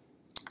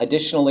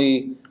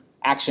 Additionally,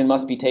 action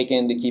must be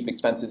taken to keep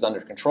expenses under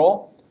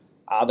control.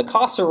 The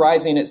costs are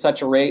rising at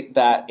such a rate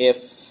that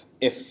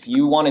if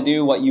you want to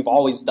do what you've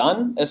always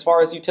done as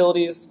far as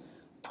utilities,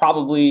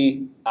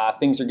 probably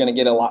things are going to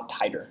get a lot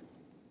tighter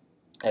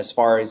as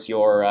far as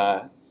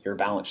your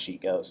balance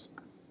sheet goes.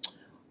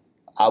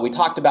 We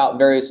talked about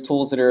various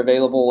tools that are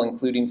available,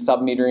 including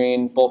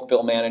submetering, bulk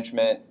bill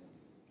management,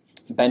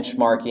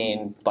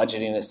 benchmarking,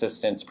 budgeting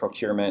assistance,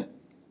 procurement.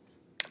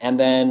 And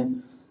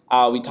then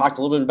we talked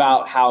a little bit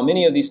about how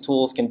many of these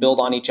tools can build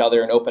on each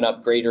other and open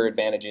up greater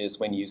advantages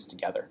when used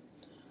together.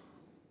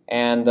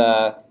 And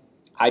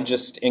I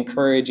just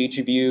encourage each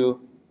of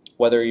you,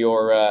 whether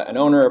you're an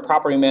owner, a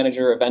property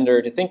manager, a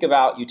vendor, to think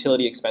about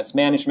utility expense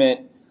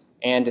management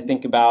and to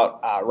think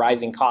about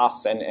rising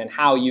costs and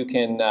how you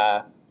can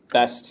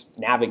best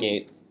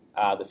navigate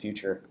the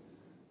future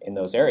in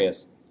those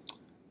areas.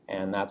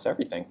 And that's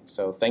everything.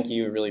 So thank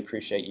you. Really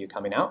appreciate you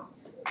coming out.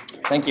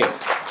 Thank you.